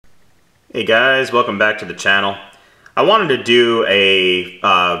Hey guys, welcome back to the channel. I wanted to do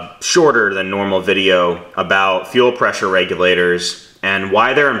a shorter than normal video about fuel pressure regulators and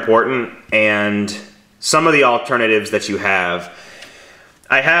why they're important and some of the alternatives that you have.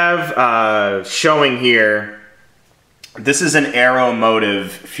 I have showing here, this is an Aeromotive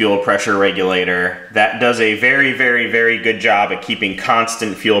fuel pressure regulator that does a very good job at keeping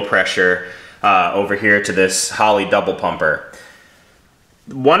constant fuel pressure over here to this Holley double pumper.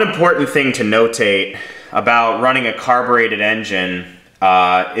 One important thing to notate about running a carbureted engine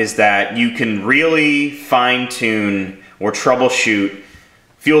is that you can really fine-tune or troubleshoot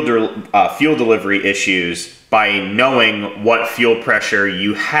fuel delivery issues by knowing what fuel pressure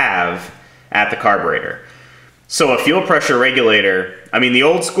you have at the carburetor. So a fuel pressure regulator, I mean, the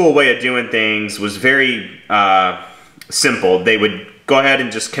old school way of doing things was very simple. They would go ahead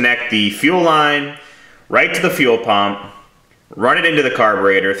and just connect the fuel line right to the fuel pump, run it into the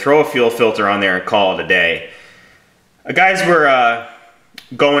carburetor, throw a fuel filter on there and call it a day. Guys were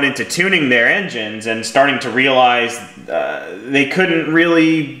going into tuning their engines and starting to realize they couldn't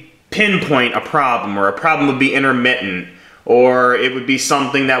really pinpoint a problem, or a problem would be intermittent, or it would be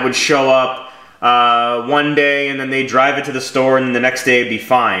something that would show up one day and then they'd drive it to the store and then the next day it'd be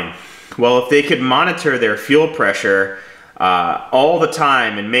fine. Well, if they could monitor their fuel pressure all the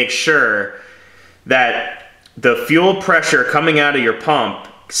time and make sure that the fuel pressure coming out of your pump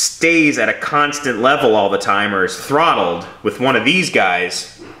stays at a constant level all the time, or is throttled with one of these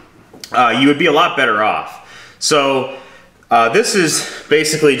guys, you would be a lot better off. So this is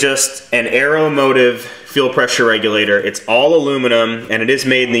basically just an Aeromotive fuel pressure regulator. It's all aluminum and it is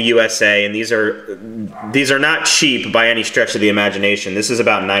made in the USA, and these are not cheap by any stretch of the imagination. This is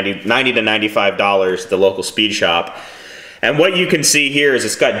about $90 to $95 at the local speed shop. And what you can see here is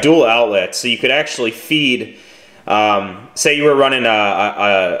it's got dual outlets, so you could actually feed, say you were running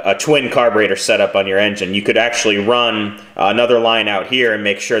a twin carburetor setup on your engine, you could actually run another line out here and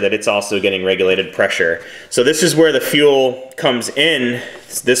make sure that it's also getting regulated pressure. So this is where the fuel comes in.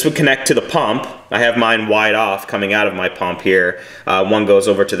 This would connect to the pump. I have mine wide off coming out of my pump here. One goes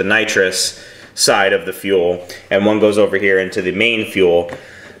over to the nitrous side of the fuel, and one goes over here into the main fuel.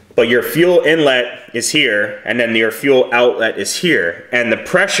 But your fuel inlet is here, and then your fuel outlet is here. And the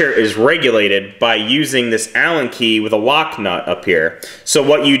pressure is regulated by using this Allen key with a lock nut up here. So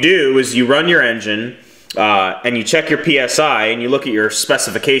what you do is you run your engine, and you check your PSI, and you look at your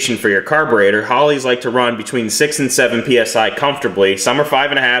specification for your carburetor. Holleys like to run between 6 and 7 PSI comfortably. Some are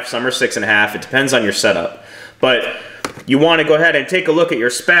 5.5, some are 6.5. It depends on your setup. But you want to go ahead and take a look at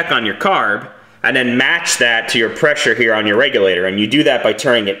your spec on your carb, and then match that to your pressure here on your regulator. And you do that by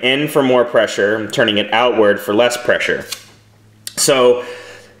turning it in for more pressure and turning it outward for less pressure. So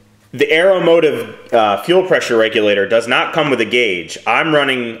the Aeromotive fuel pressure regulator does not come with a gauge. I'm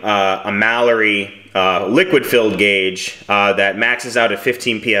running a Mallory liquid-filled gauge that maxes out at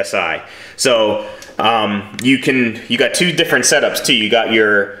 15 PSI. So you got two different setups too. You got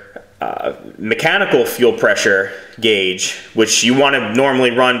your mechanical fuel pressure gauge, which you want to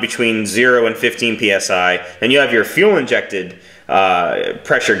normally run between 0 and 15 PSI. Then you have your fuel injected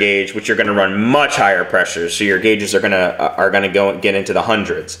pressure gauge, which you're going to run much higher pressures. So your gauges are going to get into the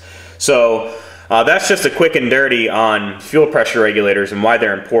hundreds. So that's just a quick and dirty on fuel pressure regulators and why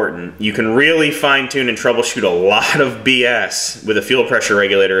they're important. You can really fine tune and troubleshoot a lot of BS with a fuel pressure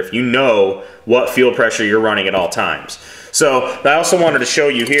regulator if you know what fuel pressure you're running at all times. So I also wanted to show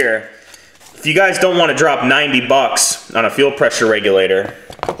you here, if you guys don't want to drop 90 bucks on a fuel pressure regulator,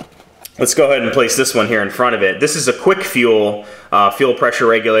 let's go ahead and place this one here in front of it. This is a quick fuel fuel pressure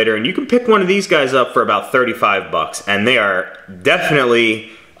regulator, and you can pick one of these guys up for about 35 bucks, and they are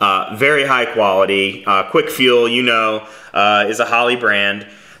definitely very high quality. Quick Fuel, you know, is a Holley brand.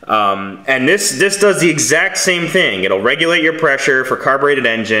 And this does the exact same thing. It'll regulate your pressure for carbureted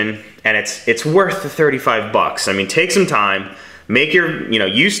engine, and it's worth the 35 bucks. I mean, take some time, make your,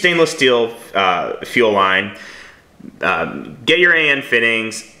 use stainless steel fuel line, get your AN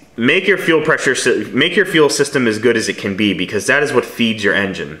fittings, make your fuel system as good as it can be, because that is what feeds your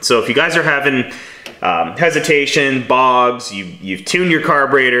engine. So if you guys are having hesitation, bogs, you've tuned your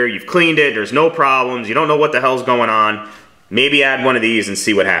carburetor, you've cleaned it, there's no problems, you don't know what the hell's going on, maybe add one of these and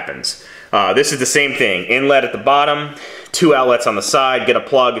see what happens. This is the same thing. Inlet at the bottom, 2 outlets on the side. Get a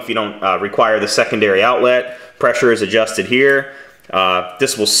plug if you don't require the secondary outlet. Pressure is adjusted here.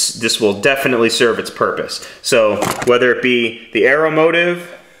 This will definitely serve its purpose. So whether it be the Aeromotive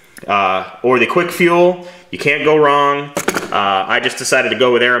or the quick fuel. You can't go wrong. I just decided to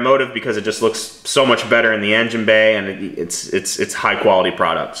go with Aeromotive because it just looks so much better in the engine bay, and it's high quality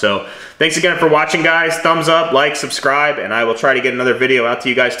product. So thanks again for watching, guys. Thumbs up, like, subscribe, and I will try to get another video out to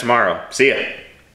you guys tomorrow. See ya.